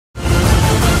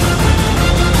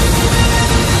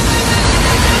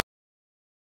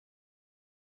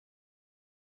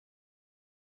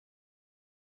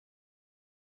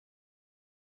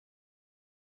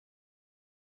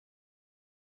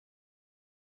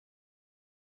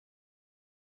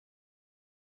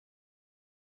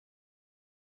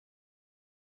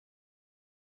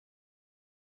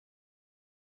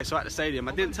So at the stadium,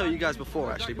 I didn't tell you guys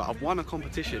before actually, but I've won a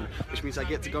competition, which means I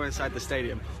get to go inside the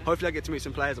stadium. Hopefully I get to meet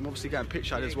some players. I'm obviously getting pitch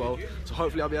side as well, so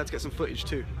hopefully I'll be able to get some footage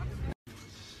too.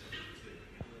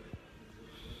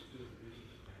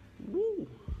 Woo.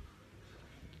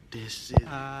 This is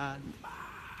mad.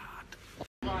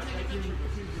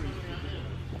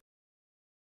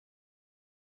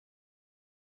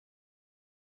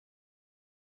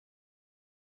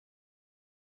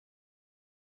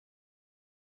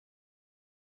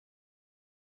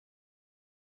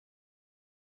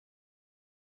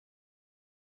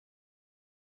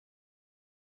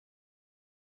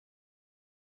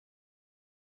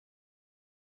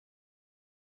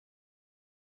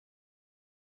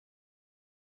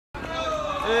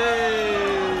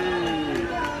 Hey!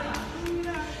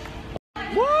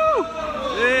 Woo!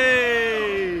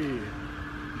 Hey!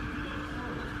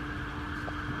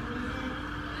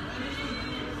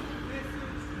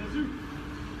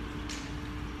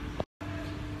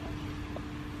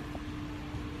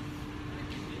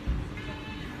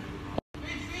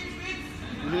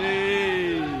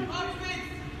 Hey!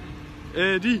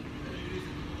 Eddie!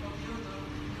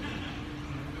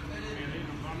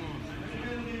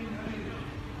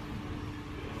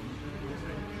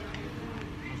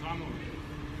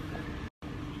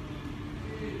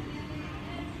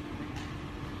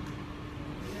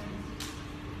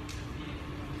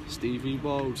 Stevie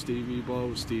Bold, Stevie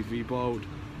Bold, Stevie Bold.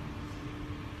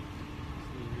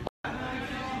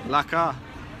 Laka.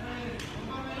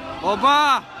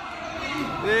 Oba!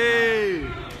 Hey!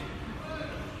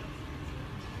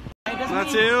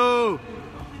 Mateo!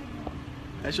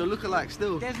 That's your lookalike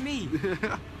still. There's me.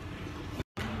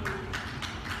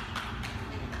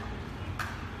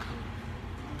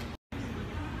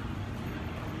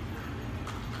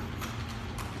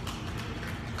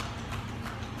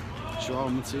 Joao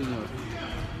Martino.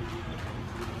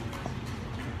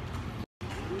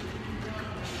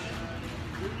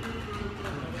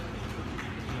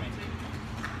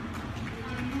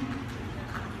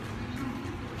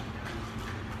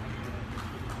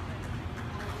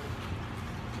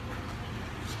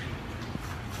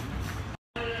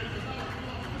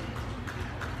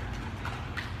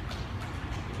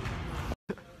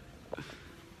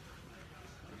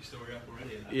 Story up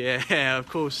already? Yeah, of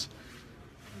course.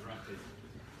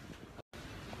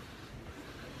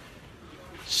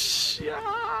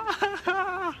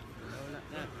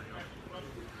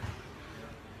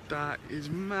 That is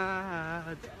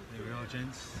mad. There we are,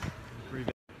 gents.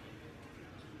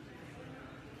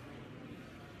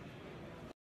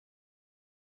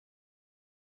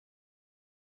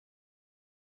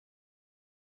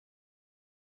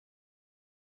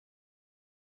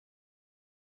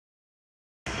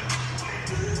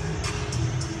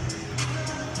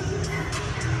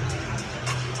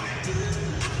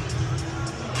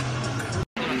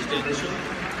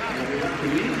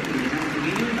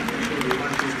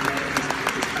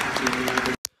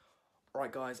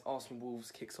 Right guys, Arsenal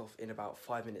Wolves kicks off in about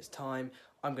 5 minutes time.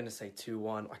 I'm going to say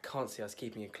 2-1. I can't see us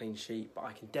keeping a clean sheet, but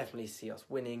I can definitely see us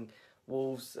winning.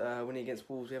 Wolves, winning against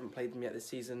Wolves, we haven't played them yet this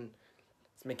season.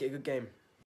 Let's make it a good game.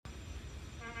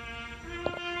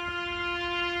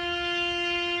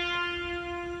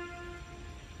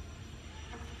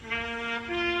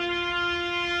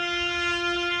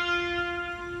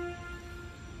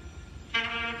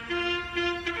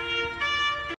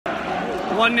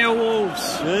 One 0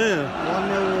 Wolves. Yeah.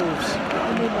 1-0 Wolves.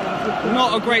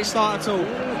 Not a great start at all.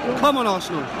 Come on,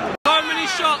 Arsenal. So many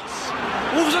shots.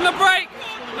 Wolves on the break.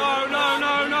 No, no,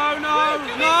 no, no, no,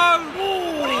 no.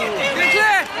 Get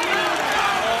clear.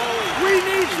 We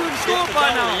need to have scored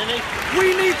by now.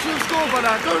 We need to have scored by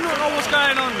now. Do not know what's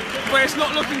going on, but it's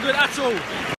not looking good at all.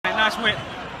 Nice whip.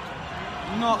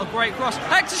 Not a great cross.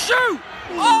 Hector, shoot!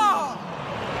 Oh!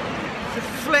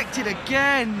 Deflected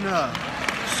again.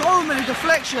 So many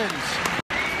deflections.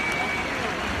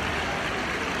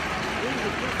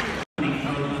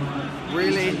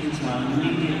 Really?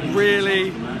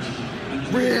 Really?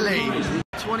 Really?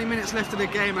 20 minutes left of the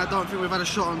game and I don't think we've had a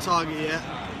shot on target yet.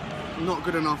 Not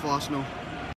good enough, Arsenal.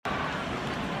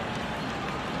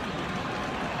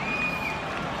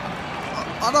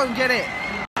 I don't get it.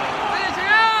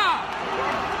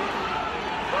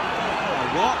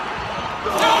 What?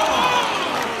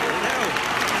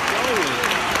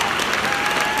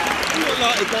 You look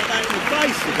like he got that in the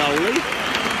face, the goalie.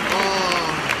 Oh.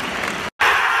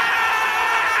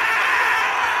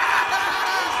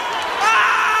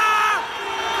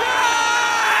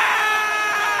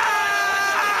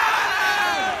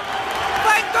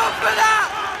 Thank God for that!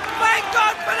 Thank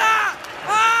God for that!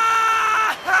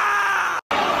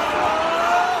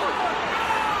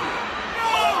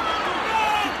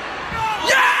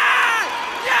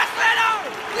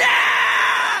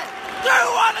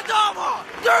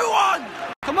 Do one!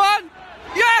 Come on!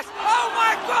 Yes! Oh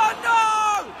my God,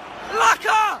 no!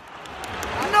 Laka!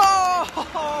 No!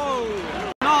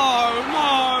 No, no,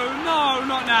 no,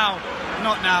 not now.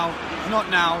 Not now. Not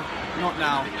now. Not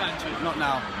now. Not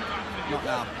now. Not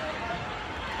now.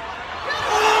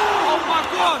 Oh my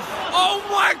God! Oh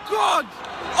my God!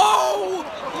 Oh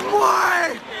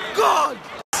my God!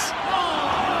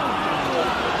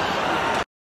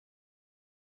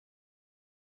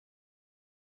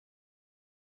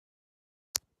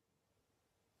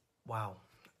 Wow,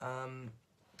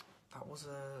 that was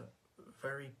a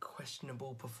very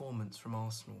questionable performance from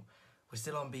Arsenal. We're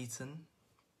still unbeaten,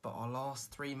 but our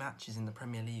last 3 matches in the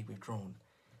Premier League we've drawn.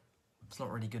 It's not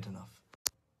really good enough.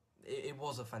 It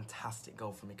was a fantastic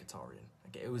goal from Mkhitaryan.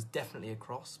 Okay, it was definitely a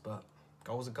cross, but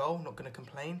goal's a goal, not going to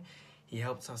complain. He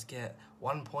helped us get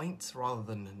 1 point rather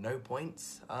than no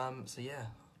points. So yeah,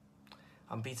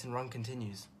 unbeaten run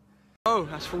continues. Oh,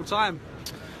 that's full time.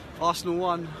 Arsenal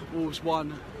won, Wolves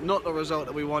won. Not the result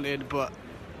that we wanted, but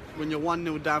when you're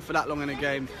 1-0 down for that long in a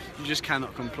game, you just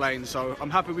cannot complain. So I'm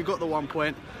happy we got the 1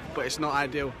 point, but it's not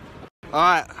ideal. All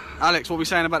right, Alex, what are we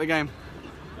saying about the game?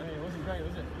 I mean, it wasn't great,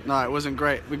 was it? No, it wasn't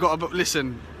great. We got to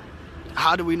listen.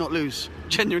 How do we not lose?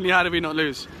 Genuinely, how do we not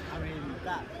lose? I mean,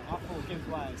 I thought Gibbs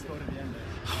White scored at the end.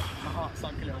 My heart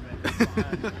sunk a little bit.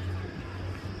 But,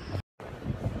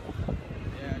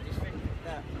 yeah, I just think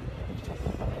that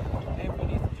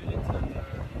everybody needs to drill into them.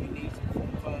 We need to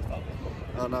perform first half as well.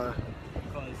 Oh no.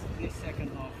 Because this second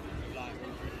half, like,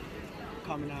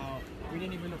 coming out, we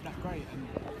didn't even look that great, and we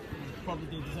probably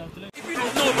did deserve to lose. If you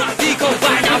don't know about Vigo,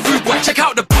 right now, rude boy, check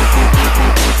out the